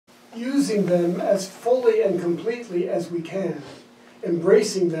using them as fully and completely as we can,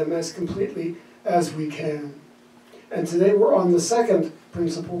 embracing them as completely as we can. And today we're on the second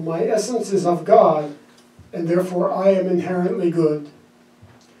principle. My essence is of God, and therefore I am inherently good.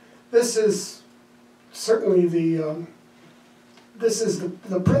 This is certainly the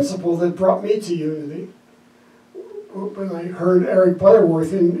principle that brought me to unity. When I heard Eric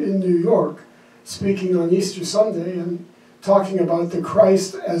Butterworth in New York speaking on Easter Sunday and talking about the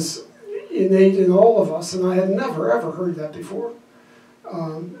Christ as innate in all of us, and I had never ever heard that before.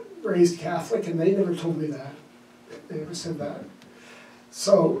 Raised Catholic, and they never told me that. They never said that.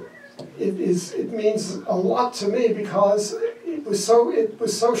 So it means a lot to me because it was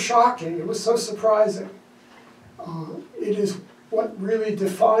so shocking. It was so surprising. It is what really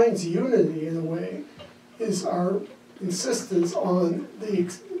defines unity in a way, is our insistence on the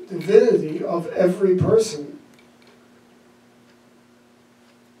divinity of every person.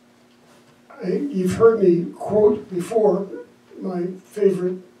 You've heard me quote before my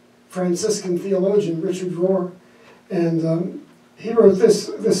favorite Franciscan theologian, Richard Rohr, and he wrote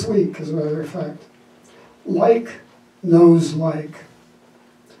this week, as a matter of fact. Like knows like.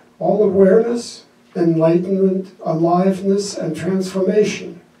 All awareness, enlightenment, aliveness, and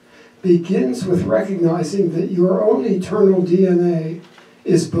transformation begins with recognizing that your own eternal DNA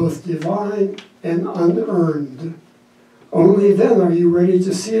is both divine and unearned. Only then are you ready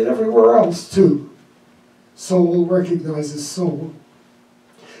to see it everywhere else, too. Soul recognizes soul.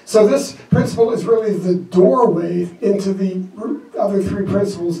 So this principle is really the doorway into the other three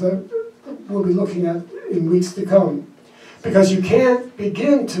principles that we'll be looking at in weeks to come. Because you can't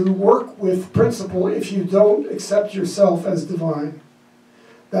begin to work with principle if you don't accept yourself as divine.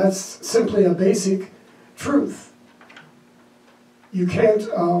 That's simply a basic truth. You can't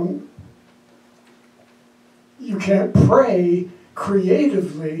pray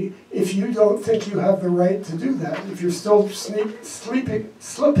creatively if you don't think you have the right to do that. If you're still slipping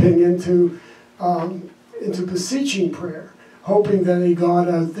into beseeching prayer, hoping that a God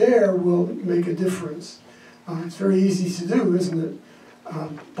out there will make a difference. It's very easy to do, isn't it?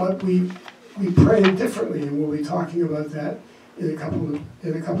 But we pray differently, and we'll be talking about that in a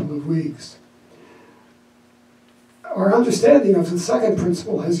couple of weeks. Our understanding of the second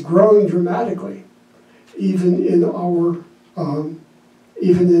principle has grown dramatically, even in our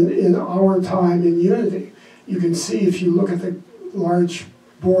time in unity. You can see if you look at the large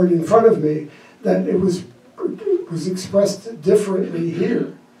board in front of me that it was expressed differently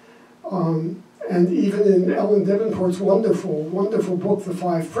here. And even in Ellen Davenport's wonderful book, The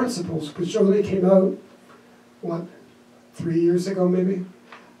Five Principles, which only came out, 3 years ago maybe?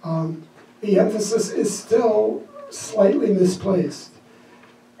 The emphasis is still slightly misplaced.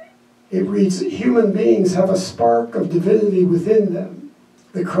 It reads, human beings have a spark of divinity within them,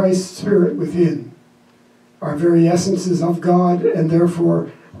 the Christ Spirit within. Our very essence is of God, and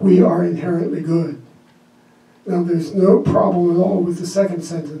therefore we are inherently good. Now there's no problem at all with the second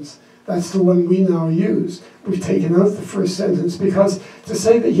sentence. That's the one we now use. We've taken out the first sentence because to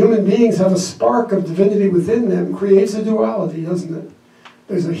say that human beings have a spark of divinity within them creates a duality, doesn't it?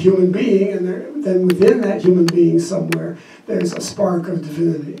 There's a human being, and then within that human being somewhere, there's a spark of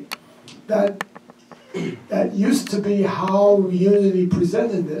divinity. That used to be how unity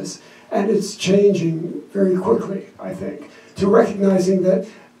presented this, and it's changing very quickly, I think, to recognizing that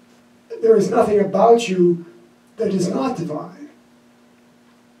there is nothing about you that is not divine.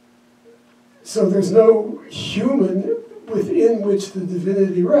 So there's no human within which the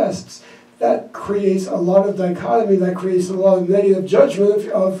divinity rests. That creates a lot of dichotomy, that creates a lot of negative judgment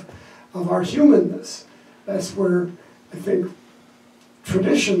of our humanness. That's where I think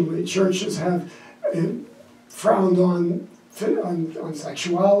traditionally churches have frowned on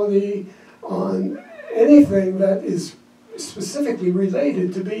sexuality, on anything that is specifically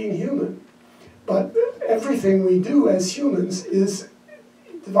related to being human. But everything we do as humans is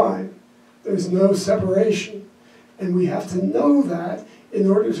divine. There's no separation. And we have to know that in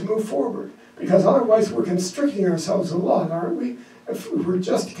order to move forward. Because otherwise we're constricting ourselves a lot, aren't we? If we're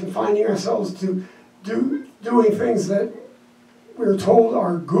just confining ourselves to doing things that we're told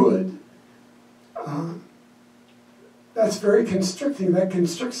are good, that's very constricting. That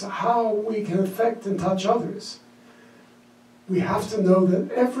constricts how we can affect and touch others. We have to know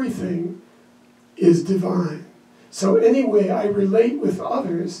that everything is divine. So any way I relate with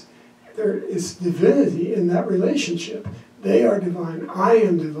others, there is divinity in that relationship. They are divine, I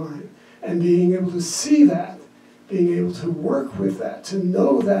am divine. And being able to see that, being able to work with that, to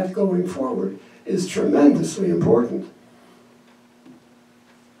know that going forward is tremendously important.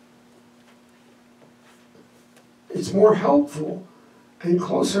 It's more helpful and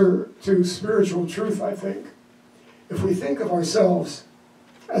closer to spiritual truth, I think, if we think of ourselves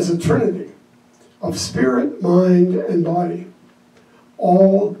as a trinity of spirit, mind, and body,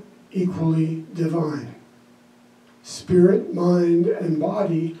 all equally divine. Spirit, mind, and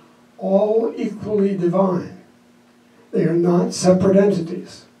body, all equally divine. They are not separate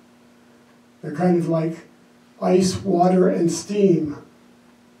entities. They're kind of like ice, water, and steam.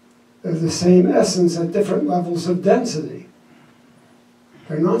 They're the same essence at different levels of density.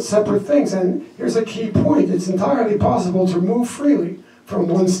 They're not separate things. And here's a key point. It's entirely possible to move freely from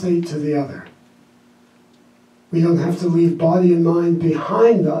one state to the other. We don't have to leave body and mind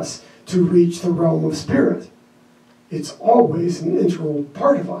behind us to reach the realm of spirit. It's always an integral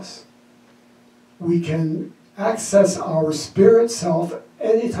part of us. We can access our spirit self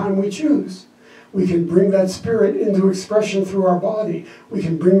anytime we choose. We can bring that spirit into expression through our body. We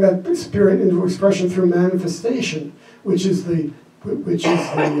can bring that spirit into expression through manifestation, which is the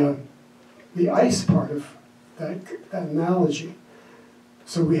ice part of that analogy.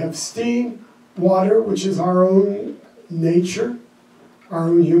 So we have steam, water, which is our own nature, our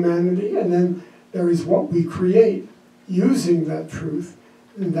own humanity, and then there is what we create using that truth,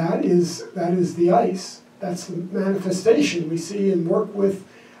 and that is the ice. That's the manifestation we see and work with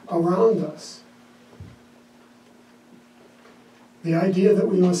around us. The idea that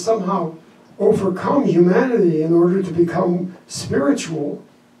we must somehow overcome humanity in order to become spiritual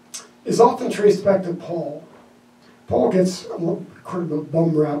is often traced back to Paul. Paul gets kind of a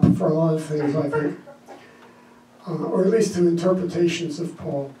bum rap for a lot of things, I think, or at least in interpretations of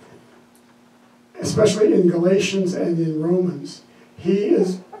Paul, especially in Galatians and in Romans.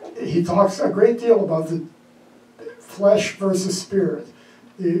 He talks a great deal about the flesh versus spirit,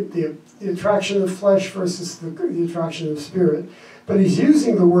 the attraction of flesh versus the attraction of spirit. But he's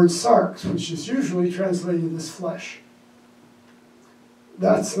using the word sarx, which is usually translated as flesh.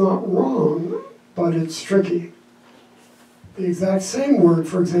 That's not wrong, but it's tricky. The exact same word,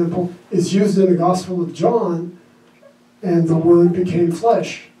 for example, is used in the Gospel of John, and the Word became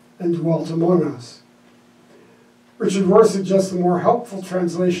flesh and dwelt among us. Richard Rohr suggests a more helpful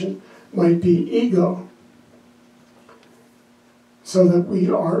translation might be ego, so that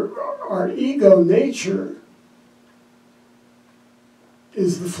our ego nature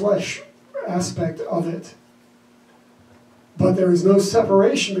is the flesh aspect of it. But there is no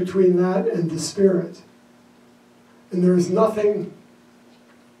separation between that and the spirit. And there is nothing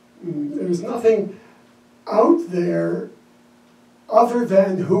out there other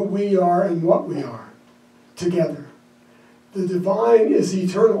than who we are and what we are together. The divine is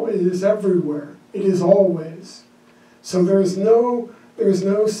eternal. It is everywhere. It is always. So there is no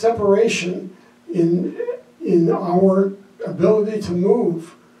separation in our ability to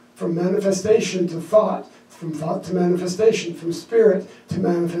move from manifestation to thought, from thought to manifestation, from spirit to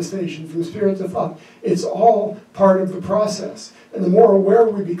manifestation, from spirit to thought. It's all part of the process. And the more aware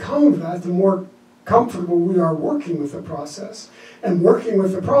we become of that, the more comfortable we are working with the process. And working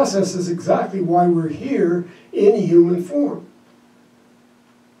with the process is exactly why we're here in human form.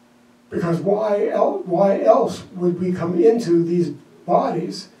 Because why else would we come into these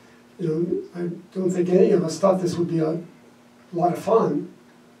bodies? I don't think any of us thought this would be a lot of fun.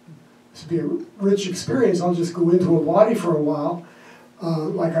 This would be a rich experience. I'll just go into a body for a while,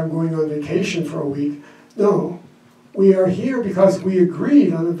 like I'm going on vacation for a week. No, we are here because we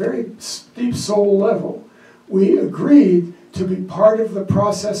agreed on a very deep soul level. We agreed to be part of the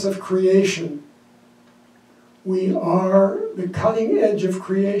process of creation. We are the cutting edge of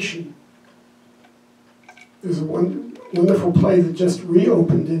creation. There's a wonderful play that just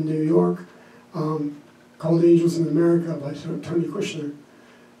reopened in New York called Angels in America by Tony Kushner.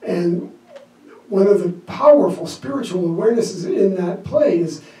 And one of the powerful spiritual awarenesses in that play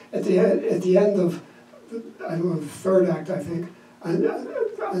is at the end of, I don't know, the third act, I think,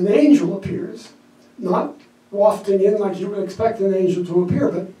 an angel appears, not wafting in like you would expect an angel to appear,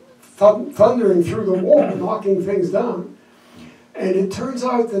 but thundering through the wall, knocking things down. And it turns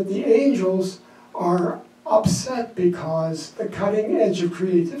out that the angels are upset because the cutting edge of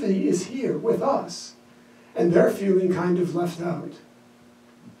creativity is here with us, and they're feeling kind of left out.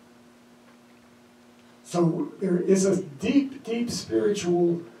 So there is a deep, deep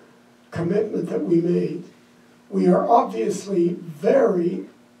spiritual commitment that we made. We are obviously very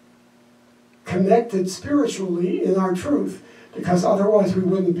connected spiritually in our truth, because otherwise we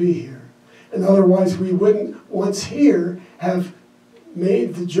wouldn't be here. And otherwise we wouldn't, once here, have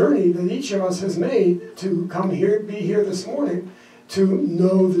made the journey that each of us has made to come here, be here this morning, to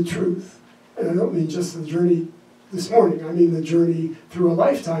know the truth. And I don't mean just the journey this morning. I mean the journey through a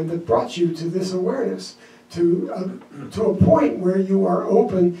lifetime that brought you to this awareness, to a point where you are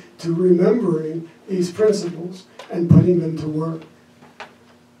open to remembering these principles and putting them to work.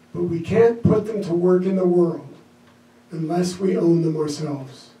 But we can't put them to work in the world unless we own them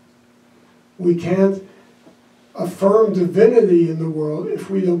ourselves. We can't affirm divinity in the world if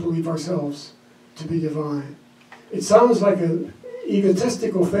we don't believe ourselves to be divine. It sounds like an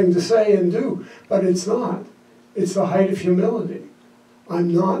egotistical thing to say and do, but it's not. It's the height of humility.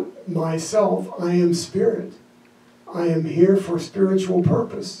 I'm not myself, I am spirit. I am here for spiritual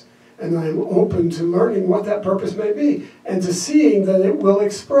purpose, and I am open to learning what that purpose may be, and to seeing that it will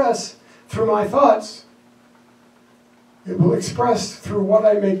express through my thoughts. It will express through what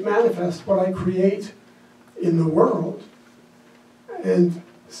I make manifest, what I create in the world. And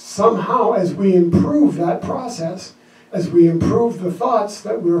somehow, as we improve that process, as we improve the thoughts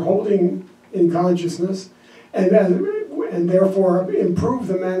that we're holding in consciousness, and therefore improve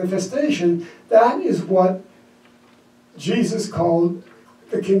the manifestation, that is what Jesus called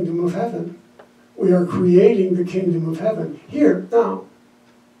the kingdom of heaven. We are creating the kingdom of heaven here, now.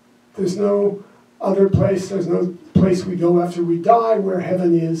 There's no other place, there's no place we go after we die where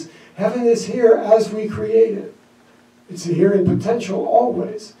heaven is. Heaven is here as we create it. It's here in potential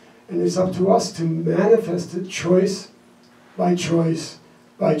always. And it's up to us to manifest it choice by choice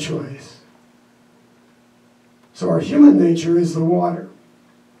by choice. So our human nature is the water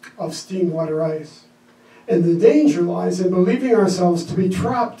of steam, water, ice. And the danger lies in believing ourselves to be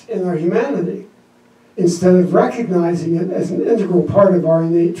trapped in our humanity instead of recognizing it as an integral part of our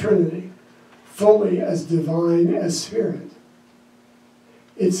innate Trinity, fully as divine as spirit.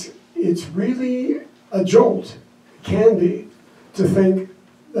 It's really a jolt, it can be, to think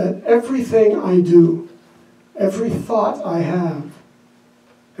that everything I do, every thought I have,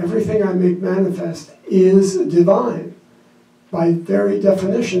 everything I make manifest is divine by very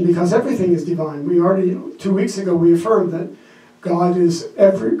definition, because everything is divine. We already, 2 weeks ago, we affirmed that God is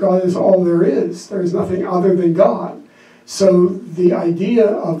all there is. There is nothing other than God. So the idea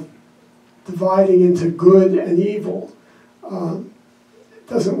of dividing into good and evil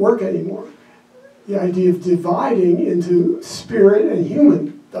doesn't work anymore. The idea of dividing into spirit and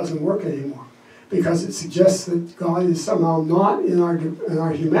human doesn't work anymore, because it suggests that God is somehow not in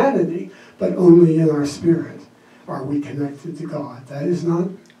our humanity, but only in our spirit. Are we connected to God? That is not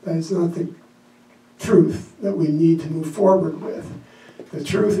the truth that we need to move forward with. The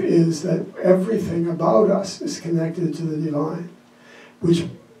truth is that everything about us is connected to the divine, which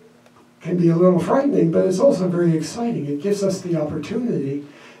can be a little frightening, but it's also very exciting. It gives us the opportunity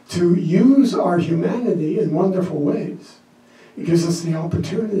to use our humanity in wonderful ways. It gives us the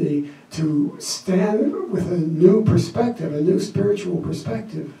opportunity to stand with a new perspective, a new spiritual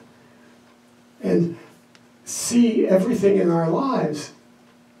perspective, and see everything in our lives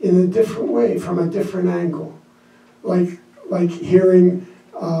in a different way, from a different angle. Like hearing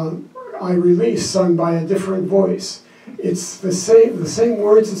I Release sung by a different voice. It's the same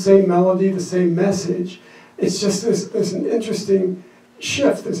words, the same melody, the same message. It's just there's an interesting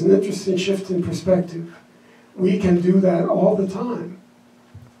shift. There's an interesting shift in perspective. We can do that all the time.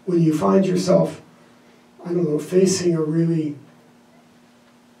 When you find yourself, I don't know, facing a really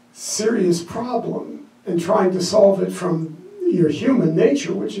serious problem and trying to solve it from your human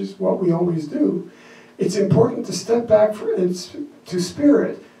nature, which is what we always do, it's important to step back to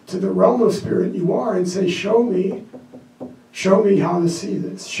spirit, to the realm of spirit you are, and say, show me how to see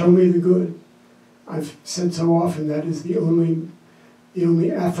this. Show me the good. I've said so often that is the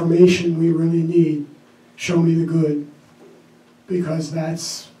only affirmation we really need. Show me the good, because that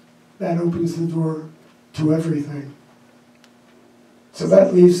opens the door to everything. So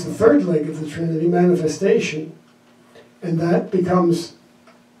that leaves the third leg of the Trinity, manifestation, and that becomes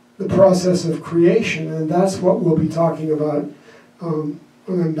the process of creation, and that's what we'll be talking about when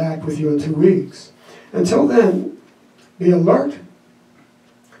I'm back with you in 2 weeks. Until then, be alert,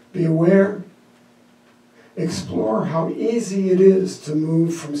 be aware, explore how easy it is to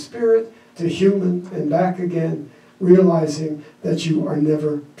move from spirit to human and back again, realizing that you are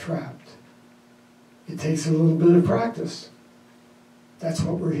never trapped. It takes a little bit of practice. That's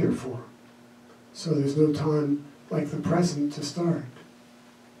what we're here for. So there's no time like the present to start.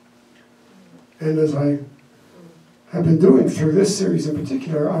 And as I have been doing through this series in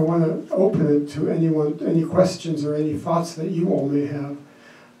particular, I want to open it to anyone, any questions or any thoughts that you all may have,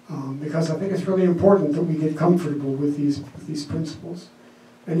 because I think it's really important that we get comfortable with these principles.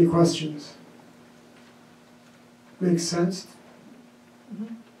 Any questions? Makes sense?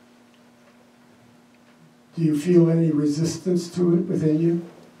 Mm-hmm. Do you feel any resistance to it within you?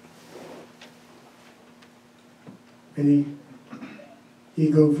 Any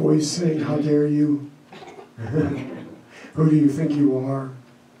ego voice saying, how dare you? Who do you think you are?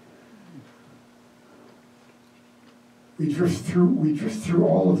 We drift through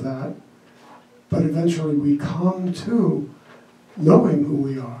all of that, but eventually we come to knowing who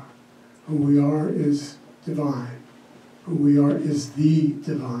we are. Who we are is divine. Who we are is the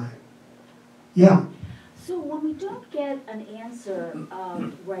divine. Yeah. So when we don't get an answer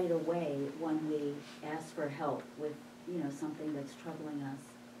right away when we ask for help with, something that's troubling us,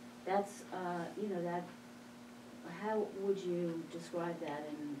 that's, that, how would you describe that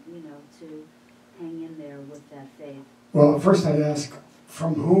and, to hang in there with that faith? Well, first I'd ask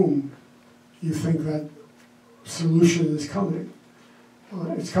from whom you think that solution is coming.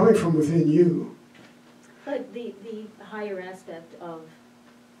 It's coming from within you. But the higher aspect of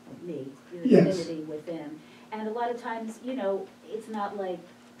me, the Yes. divinity within. And a lot of times, it's not like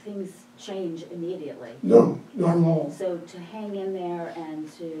things change immediately. No, not at all. So to hang in there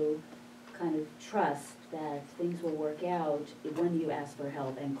and to kind of trust that things will work out when you ask for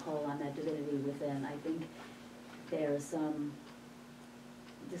help and call on that divinity within, I think there's some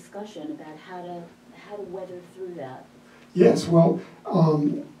discussion about how to weather through that. Yes, well,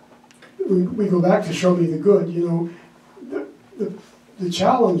 we go back to show me the good. The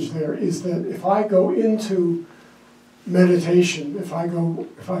challenge there is that if I go into meditation, if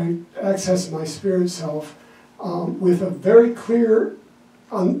I access my spirit self with a very clear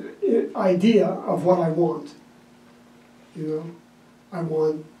idea of what I want, I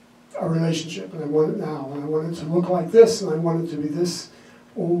want a relationship and I want it now, and I want it to look like this, and I want it to be this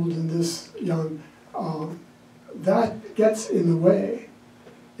old and this young, that gets in the way.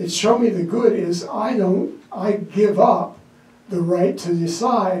 It's show me the good is I give up the right to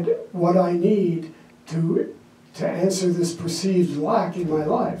decide what I need to answer this perceived lack in my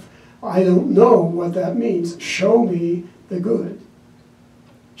life. I don't know what that means. Show me the good.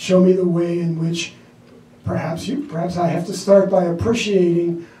 Show me the way in which perhaps I have to start by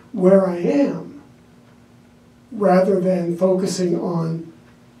appreciating where I am rather than focusing on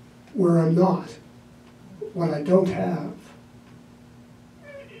where I'm not, what I don't have.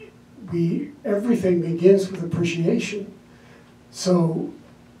 Everything begins with appreciation. So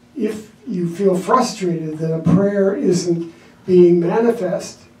if you feel frustrated that a prayer isn't being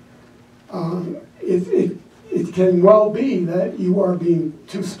manifest, it can well be that you are being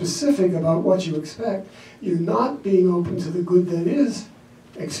too specific about what you expect. You're not being open to the good that is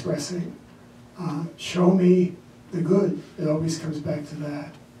expressing. Show me the good. It always comes back to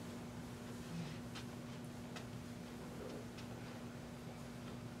that.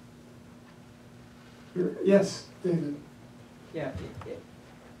 Yes, David. Yeah,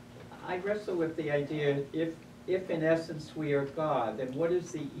 I wrestle with the idea, if in essence we are God, then what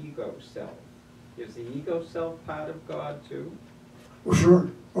is the ego self? Is the ego self part of God too? Well, sure.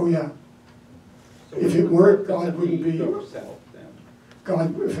 Oh, yeah. So If it weren't, what's God the wouldn't be. ego self then?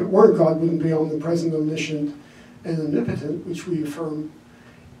 God, if it weren't, God wouldn't be omnipresent, omniscient, and omnipotent, which we affirm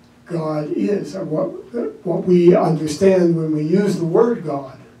God is, or what we understand when we use the word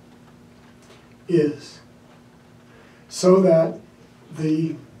God is. So that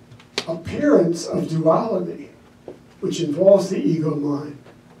the appearance of duality, which involves the ego mind,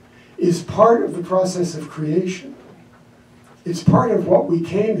 is part of the process of creation. It's part of what we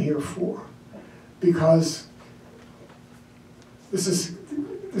came here for, because this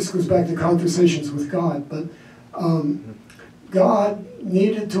goes back to conversations with God, but God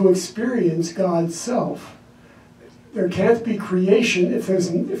needed to experience God's self. There can't be creation if there's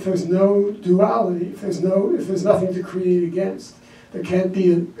no duality, if there's nothing to create against. There can't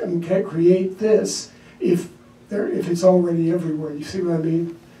be we can't create this if it's already everywhere. You see what I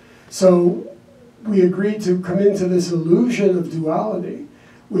mean? So we agreed to come into this illusion of duality,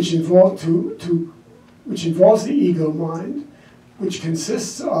 which involves the ego mind, which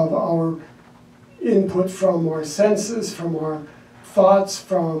consists of our input from our senses, from our thoughts,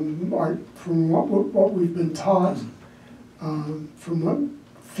 from what we've been taught. From what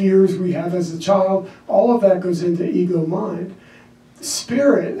fears we have as a child, all of that goes into ego mind.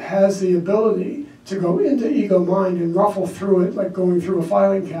 Spirit has the ability to go into ego mind and ruffle through it like going through a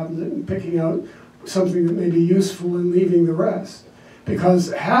filing cabinet and picking out something that may be useful and leaving the rest.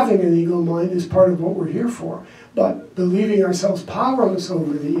 Because having an ego mind is part of what we're here for. But believing ourselves powerless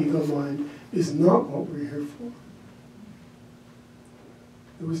over the ego mind is not what we're here for.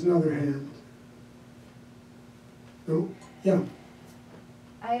 There was another hand. No? Yeah.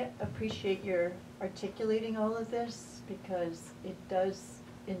 I appreciate your articulating all of this, because it does,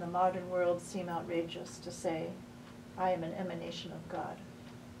 in the modern world, seem outrageous to say, I am an emanation of God.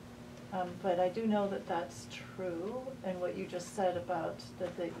 But I do know that that's true, and what you just said about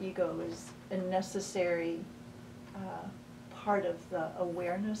that the ego is a necessary part of the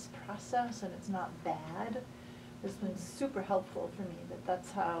awareness process, and it's not bad, has been super helpful for me,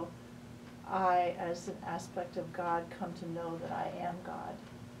 that's how I, as an aspect of God, come to know that I am God.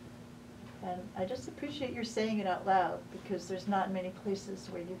 And I just appreciate your saying it out loud, because there's not many places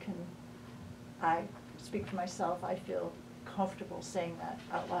where you can, I speak for myself, I feel comfortable saying that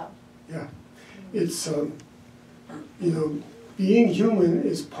out loud. Yeah, it's, being human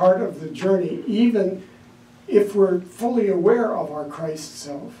is part of the journey, even if we're fully aware of our Christ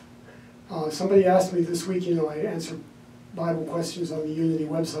self. Somebody asked me this week, I answer Bible questions on the Unity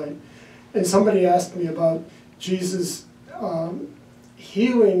website, and somebody asked me about Jesus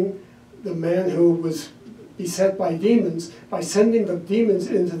healing the man who was beset by demons by sending the demons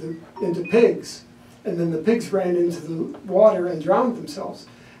into pigs, and then the pigs ran into the water and drowned themselves.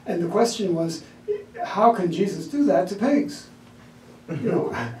 And the question was, how can Jesus do that to pigs?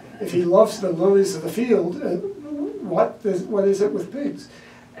 If he loves the lilies of the field, what is it with pigs?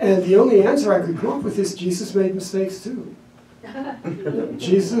 And the only answer I could come up with is Jesus made mistakes too.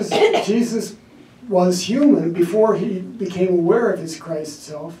 Jesus was human before he became aware of his Christ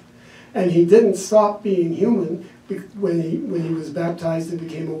self, and he didn't stop being human when he was baptized and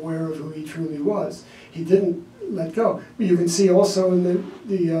became aware of who he truly was. He didn't let go. You can see also in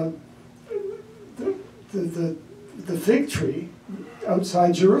the fig tree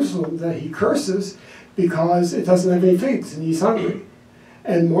outside Jerusalem that he curses because it doesn't have any figs and he's hungry.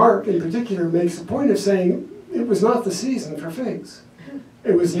 And Mark, in particular, makes a point of saying it was not the season for figs.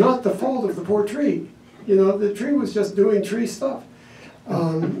 It was not the fault of the poor tree. The tree was just doing tree stuff.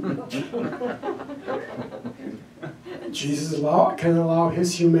 Jesus can allow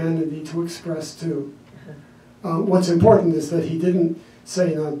his humanity to express too. What's important is that he didn't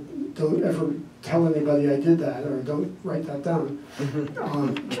say, don't ever tell anybody I did that, or don't write that down.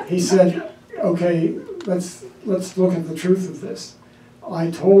 He said, okay, let's look at the truth of this.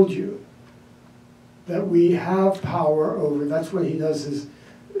 I told you that we have power over, that's when he does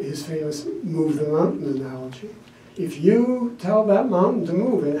his famous move the mountain analogy. If you tell that mountain to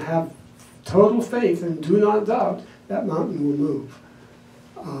move and have total faith and do not doubt, that mountain will move.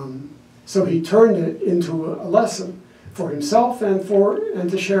 So he turned it into a lesson for himself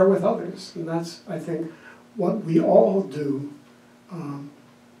and to share with others. And that's, I think, what we all do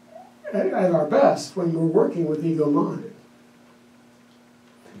at our best when we're working with ego mind.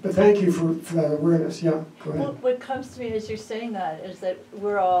 But thank you for that awareness. Yeah, go ahead. Well, what comes to me as you're saying that is that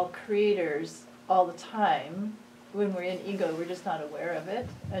we're all creators all the time. When we're in ego, we're just not aware of it.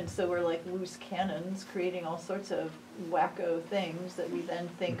 And so we're like loose cannons creating all sorts of wacko things that we then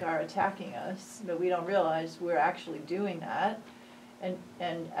think are attacking us, but we don't realize we're actually doing that. And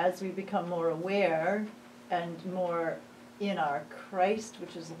as we become more aware and more in our Christ,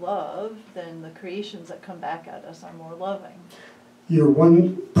 which is love, then the creations that come back at us are more loving. You're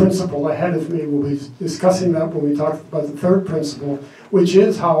one principle ahead of me. We'll be discussing that when we talk about the third principle, which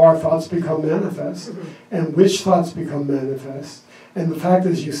is how our thoughts become manifest, and which thoughts become manifest. And the fact,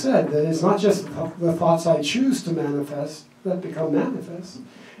 as you said, that it's not just the thoughts I choose to manifest that become manifest.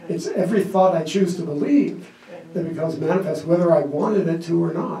 It's every thought I choose to believe that becomes manifest, whether I wanted it to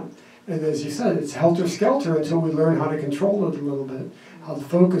or not. And as you said, it's helter-skelter until we learn how to control it a little bit, how to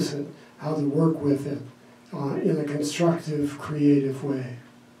focus it, how to work with it. In a constructive, creative way.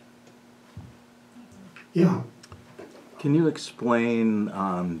 Yeah. Can you explain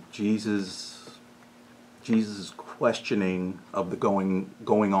Jesus' questioning of the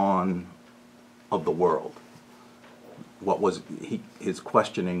going on of the world? What was his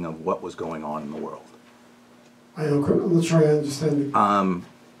questioning of what was going on in the world? I'm not sure I understand it.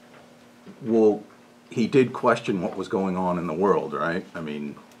 Well, he did question what was going on in the world, right? I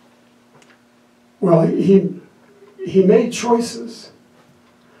mean. Well, he made choices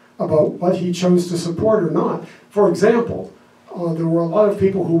about what he chose to support or not. For example, there were a lot of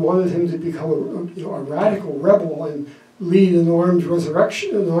people who wanted him to become a radical rebel and lead an armed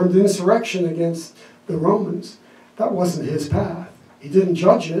insurrection against the Romans. That wasn't his path. He didn't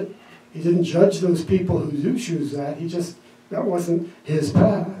judge it. He didn't judge those people who do choose that. That wasn't his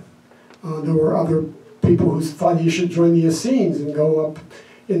path. There were other people who thought he should join the Essenes and go up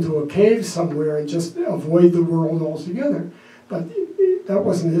into a cave somewhere and just avoid the world altogether. But that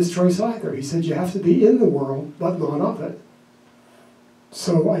wasn't his choice either. He said you have to be in the world, but not of it.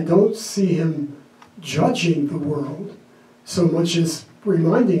 So I don't see him judging the world so much as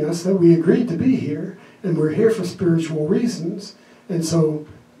reminding us that we agreed to be here, and we're here for spiritual reasons. And so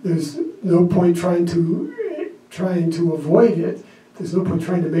there's no point trying to avoid it. There's no point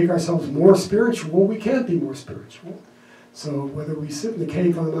trying to make ourselves more spiritual. We can't be more spiritual. So whether we sit in the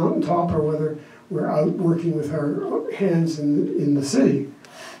cave on the mountaintop or whether we're out working with our hands in the city,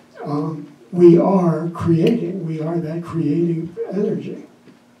 we are creating. We are that creating energy.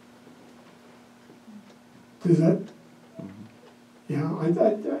 Does that? Yeah, I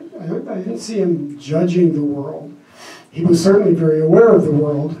didn't see him judging the world. He was certainly very aware of the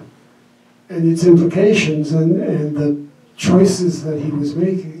world and its implications and the choices that he was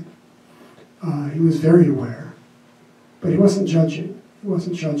making. He was very aware. But he wasn't judging. He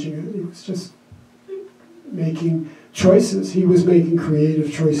wasn't judging it. He was just making choices. He was making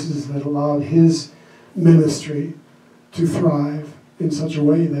creative choices that allowed his ministry to thrive in such a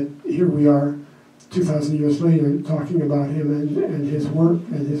way that here we are 2,000 years later talking about him and his work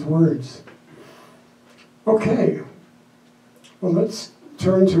and his words. Okay. Well, let's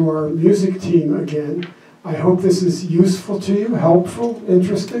turn to our music team again. I hope this is useful to you, helpful,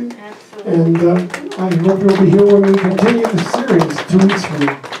 interesting. Absolutely. And I hope you'll be here when we continue the series 2 weeks from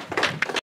now.